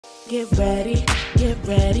get ready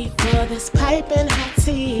for this piping hot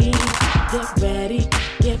tea.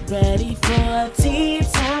 Get ready for tea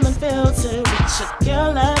time unfiltered with your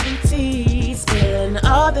girl Lovelyti. Spilling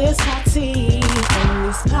all this hot tea on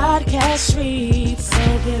these podcast streets.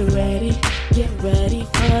 So get ready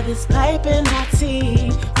for this piping hot tea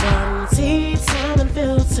from tea time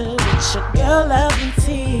unfiltered with your girl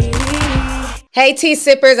Lovelyti. Hey tea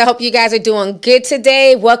sippers, I hope you guys are doing good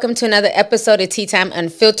today. Welcome to another episode of Tea Time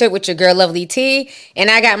Unfiltered with your girl Lovelyti. And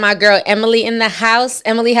I got my girl Emily in the house.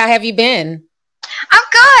 Emily, how have you been? I'm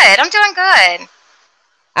good. I'm doing good.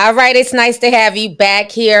 All right, it's nice to have you back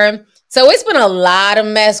here. So it's been a lot of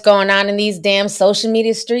mess going on in these damn social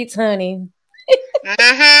media streets, honey.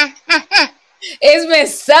 It's been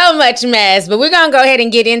so much mess, but we're going to go ahead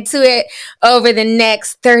and get into it over the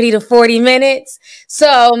next 30 to 40 minutes.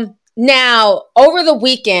 So now, over the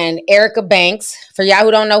weekend, Erica Banks, for y'all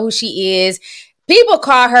who don't know who she is, people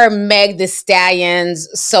call her Meg Thee Stallion's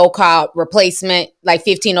so-called replacement, like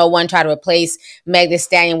 1501 tried to replace Meg Thee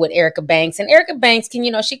Stallion with Erica Banks. And Erica Banks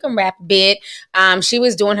can, she can rap a bit. She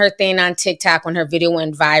was doing her thing on TikTok when her video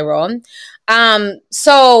went viral.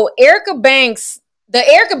 So Erica Banks, the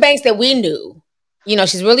Erica Banks that we knew,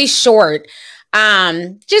 she's really short,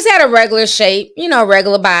 just had a regular shape,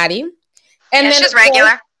 regular body. And then she's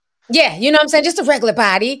regular. Yeah, you know what I'm saying? Just a regular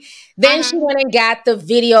body. Then she went and got the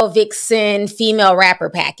Video Vixen female rapper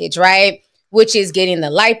package, right? Which is getting the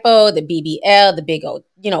lipo, the BBL, the big old,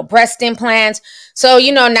 breast implants. So,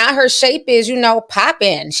 now her shape is,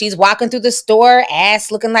 popping. She's walking through the store, ass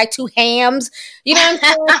looking like two hams. You know what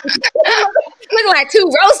I'm saying? Looking like two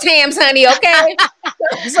roast hams, honey, okay?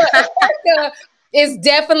 So Erica is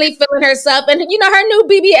definitely feeling herself. And, her new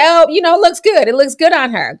BBL, looks good. It looks good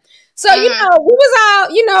on her. So, we was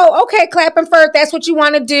all, okay, clapping for if that's what you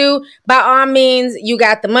want to do. By all means, you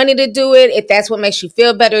got the money to do it. If that's what makes you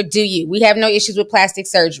feel better, do you. We have no issues with plastic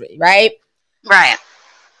surgery, right? Right.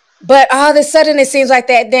 But all of a sudden, it seems like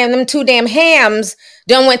them two damn hams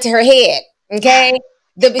done went to her head, okay?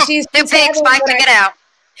 She's spiking it out.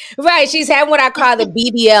 Right. She's having what I call the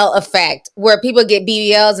BBL effect, where people get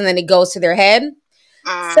BBLs and then it goes to their head.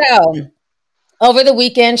 So over the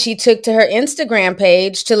weekend, she took to her Instagram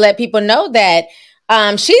page to let people know that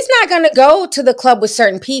she's not going to go to the club with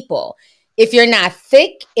certain people. If you're not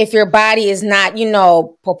thick, if your body is not,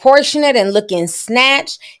 proportionate and looking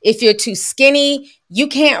snatched, if you're too skinny, you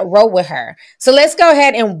can't roll with her. So let's go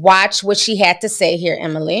ahead and watch what she had to say here,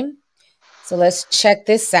 Emily. So let's check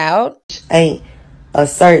this out. Ain't a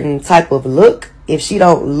certain type of look. If she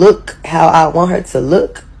don't look how I want her to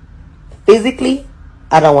look physically,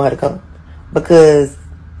 I don't want her to come. Because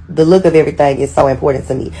the look of everything is so important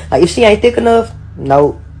to me. Like, if she ain't thick enough,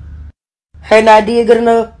 nope. Her not did good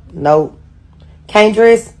enough, nope. Can't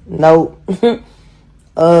dress, nope.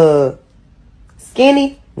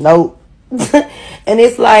 Skinny, nope. And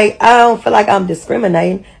it's like, I don't feel like I'm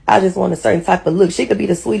discriminating. I just want a certain type of look. She could be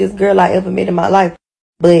the sweetest girl I ever met in my life.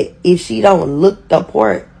 But if she don't look the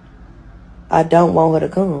part, I don't want her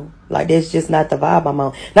to come. Like, that's just not the vibe I'm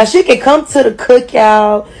on. Now, she can come to the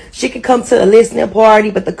cookout. She can come to the listening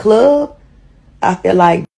party. But the club, I feel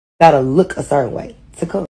like, gotta look a certain way to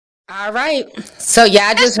come. All right. So,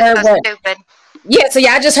 y'all just heard what... Stupid. Yeah, so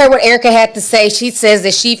y'all just heard what Erica had to say. She says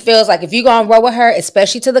that she feels like if you're going to roll with her,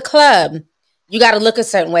 especially to the club, you got to look a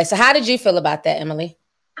certain way. So how did you feel about that, Emily?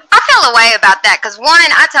 I feel a way about that because, one,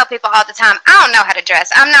 I tell people all the time, I don't know how to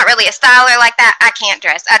dress. I'm not really a styler like that. I can't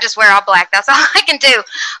dress. I just wear all black. That's all I can do.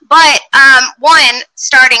 But, one,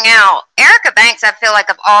 starting out, Erica Banks, I feel like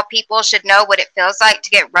of all people, should know what it feels like to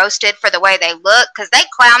get roasted for the way they look because they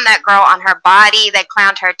clowned that girl on her body. They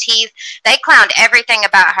clowned her teeth. They clowned everything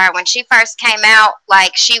about her. When she first came out,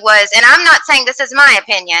 like she was, and I'm not saying this is my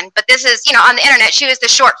opinion, but this is, on the internet, she was the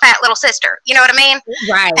short, fat little sister. You know what I mean?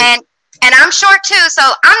 Right. And I'm short too, so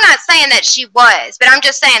I'm not saying that she was, but I'm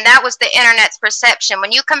just saying that was the internet's perception.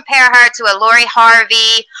 When you compare her to a Lori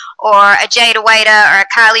Harvey or a Jada Waiter or a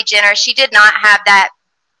Kylie Jenner, she did not have that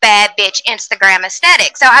bad bitch Instagram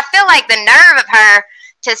aesthetic. So I feel like the nerve of her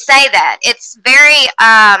to say that, it's very,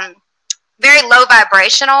 very low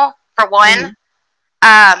vibrational for one.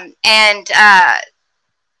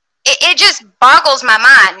 It just boggles my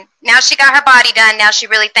mind. Now she got her body done. Now she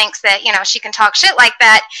really thinks that, she can talk shit like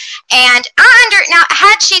that. And now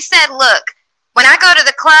had she said, look, when I go to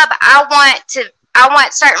the club, I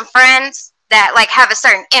want certain friends that like have a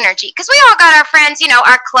certain energy, because we all got our friends, you know,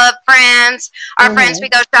 our club friends, our friends we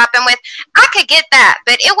go shopping with. I could get that,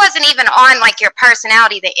 but it wasn't even on like your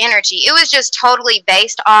personality, the energy. It was just totally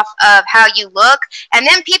based off of how you look. And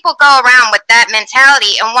then people go around with that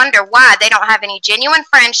mentality and wonder why they don't have any genuine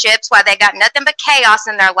friendships, why they got nothing but chaos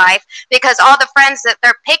in their life, because all the friends that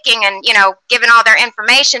they're picking and, you know, giving all their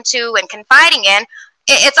information to and confiding in,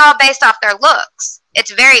 it's all based off their looks.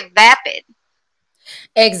 It's very vapid.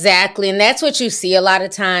 Exactly. And that's what you see a lot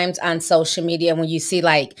of times on social media when you see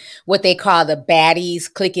like what they call the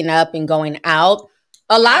baddies clicking up and going out.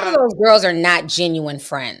 A lot of those girls are not genuine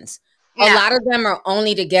friends. A lot of them are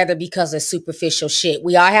only together because of superficial shit.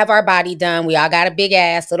 We all have our body done. We all got a big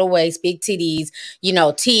ass, little waist, big titties, you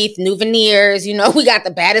know, teeth, new veneers. You know, we got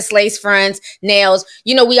the baddest lace fronts, nails.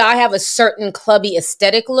 You know, we all have a certain clubby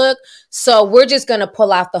aesthetic look. So we're just going to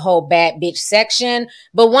pull out the whole bad bitch section.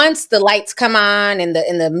 But once the lights come on and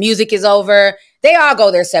the music is over, they all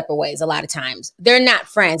go their separate ways a lot of times. They're not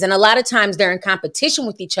friends. And a lot of times they're in competition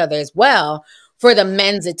with each other as well for the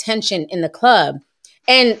men's attention in the club.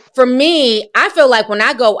 And for me, I feel like when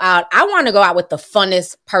I go out, I want to go out with the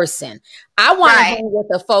funnest person. I want to hang with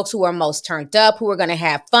the folks who are most turned up, who are going to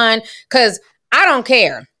have fun, because I don't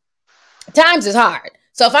care. Times is hard.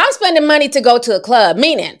 So if I'm spending money to go to a club,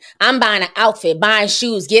 meaning I'm buying an outfit, buying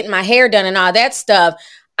shoes, getting my hair done and all that stuff,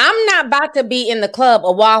 I'm not about to be in the club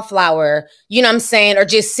a wallflower, you know what I'm saying, or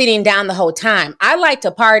just sitting down the whole time. I like to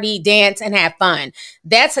party, dance, and have fun.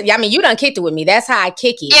 That's, I mean, you done kicked it with me. That's how I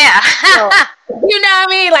kick it. Yeah. So, you know what I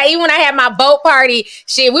mean? Like, even when I had my boat party,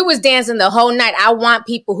 shit, we was dancing the whole night. I want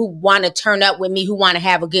people who want to turn up with me, who want to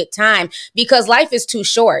have a good time, because life is too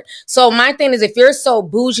short. So my thing is, if you're so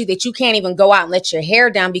bougie that you can't even go out and let your hair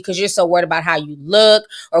down because you're so worried about how you look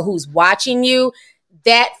or who's watching you,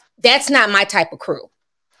 that's not my type of crew.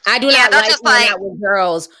 I do not like going out with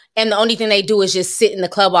girls, and the only thing they do is just sit in the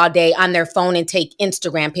club all day on their phone and take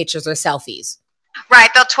Instagram pictures or selfies. Right,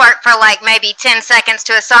 they'll twerk for like maybe 10 seconds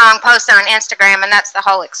to a song, post it on Instagram, and that's the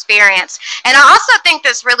whole experience. And I also think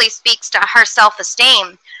this really speaks to her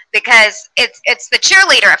self-esteem, because it's the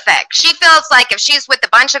cheerleader effect. She feels like if she's with a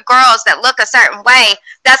bunch of girls that look a certain way,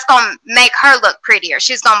 that's going to make her look prettier.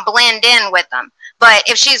 She's going to blend in with them. But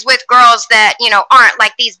if she's with girls that, you know, aren't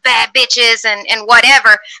like these bad bitches and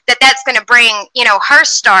whatever, that's going to bring, you know, her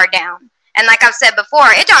star down. And like I've said before,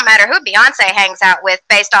 it don't matter who Beyonce hangs out with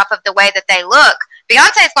based off of the way that they look.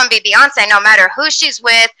 Beyonce's going to be Beyonce no matter who she's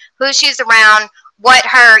with, who she's around, what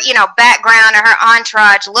her, you know, background or her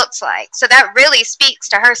entourage looks like. So that really speaks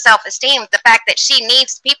to her self-esteem, the fact that she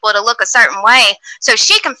needs people to look a certain way so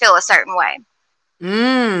she can feel a certain way.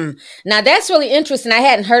 Now that's really interesting. I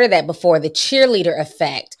hadn't heard of that before, the cheerleader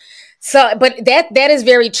effect. So, but that is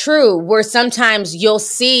very true, where sometimes you'll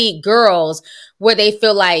see girls where they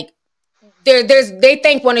feel like they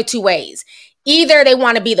think one of two ways. Either they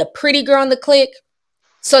want to be the pretty girl in the clique,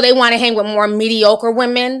 so they want to hang with more mediocre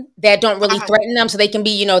women that don't really threaten them, so they can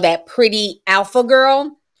be, you know, that pretty alpha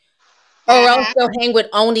girl. Or else they'll hang with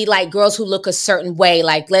only like girls who look a certain way.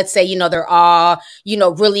 Like, let's say, you know, they're all, you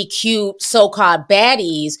know, really cute so-called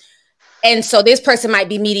baddies. And so this person might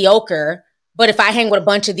be mediocre. But if I hang with a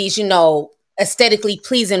bunch of these, you know, aesthetically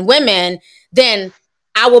pleasing women, then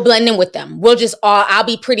I will blend in with them. I'll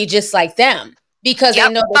be pretty just like them, because they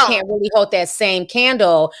know they can't really hold that same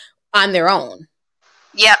candle on their own.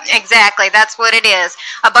 Yep, exactly. That's what it is.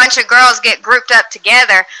 A bunch of girls get grouped up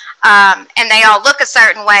together, and they all look a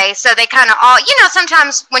certain way. So they kind of all, you know,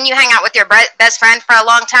 sometimes when you hang out with your best friend for a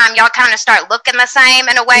long time, y'all kind of start looking the same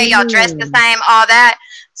in a way. Y'all dress the same, all that.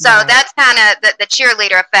 So that's kind of the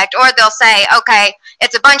cheerleader effect. Or they'll say, okay,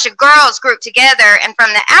 it's a bunch of girls grouped together, and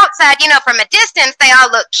from the outside, you know, from a distance, they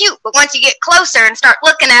all look cute. But once you get closer and start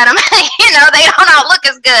looking at them, you know, they don't all look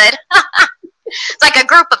as good. It's like a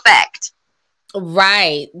group effect.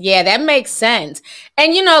 Right. Yeah, that makes sense.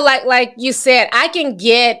 And, you know, like you said, I can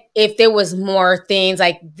get if there was more things.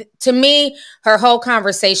 Like, to me, her whole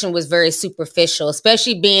conversation was very superficial,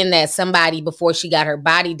 especially being that somebody before she got her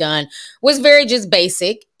body done was very just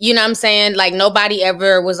basic. You know what I'm saying? Like, nobody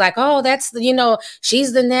ever was like, oh, that's, you know,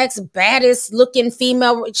 she's the next baddest looking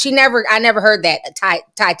female. I never heard that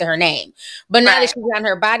tied to her name. But now that she's gotten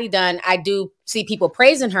her body done, I do see people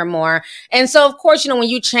praising her more. And so, of course, you know, when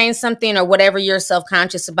you change something or whatever you're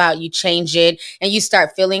self-conscious about, you change it and you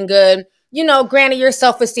start feeling good. You know, granted, your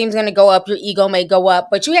self-esteem is going to go up, your ego may go up,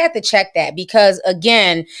 but you have to check that, because,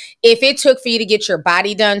 again, if it took for you to get your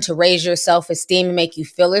body done to raise your self-esteem and make you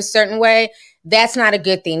feel a certain way, that's not a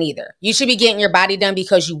good thing either. You should be getting your body done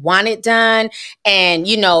because you want it done. And,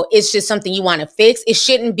 you know, it's just something you want to fix. It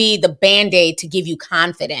shouldn't be the Band-Aid to give you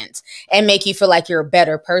confidence and make you feel like you're a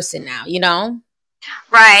better person now, you know?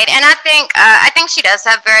 Right, and I think she does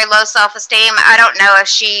have very low self-esteem. I don't know if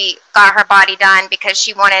she got her body done because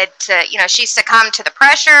she wanted to, you know, she succumbed to the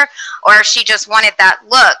pressure, or if she just wanted that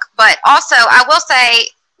look. But also, I will say,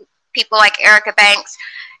 people like Erica Banks,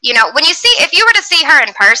 you know, when you see, if you were to see her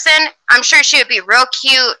in person, I'm sure she would be real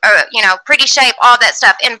cute, or, you know, pretty shape, all that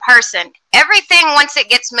stuff in person. Everything, once it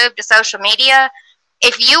gets moved to social media,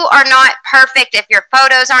 if you are not perfect, if your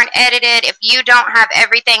photos aren't edited, if you don't have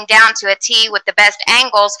everything down to a T with the best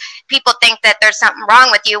angles, people think that there's something wrong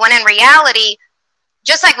with you. When in reality,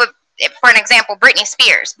 just like with, for an example, Britney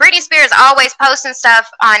Spears. Britney Spears always posting stuff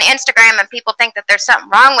on Instagram and people think that there's something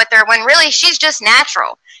wrong with her when really she's just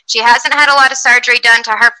natural. She hasn't had a lot of surgery done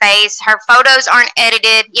to her face. Her photos aren't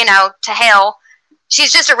edited, you know, to hell.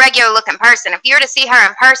 She's just a regular looking person. If you were to see her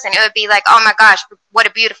in person, it would be like, oh my gosh, what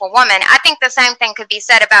a beautiful woman. I think the same thing could be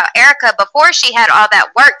said about Erica before she had all that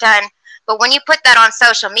work done. But when you put that on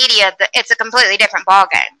social media, it's a completely different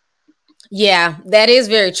ballgame. Yeah, that is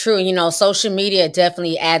very true. You know, social media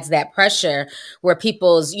definitely adds that pressure where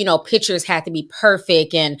people's, you know, pictures have to be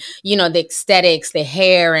perfect and, you know, the aesthetics, the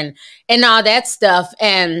hair and all that stuff.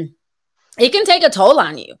 And it can take a toll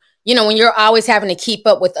on you. You know, when you're always having to keep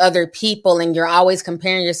up with other people and you're always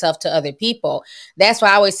comparing yourself to other people, that's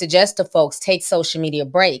why I always suggest to folks, take social media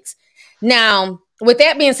breaks. Now, with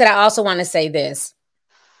that being said, I also want to say this,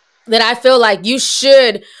 that I feel like you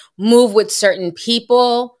should move with certain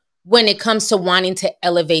people when it comes to wanting to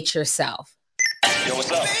elevate yourself. Yo,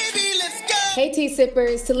 what's up? Hey, tea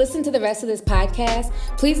sippers. To listen to the rest of this podcast,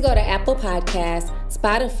 please go to Apple Podcasts,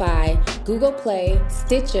 Spotify, Google Play,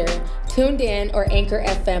 Stitcher, TuneIn, or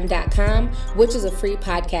AnchorFM.com, which is a free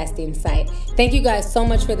podcasting site. Thank you guys so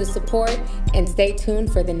much for the support, and stay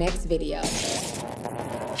tuned for the next video.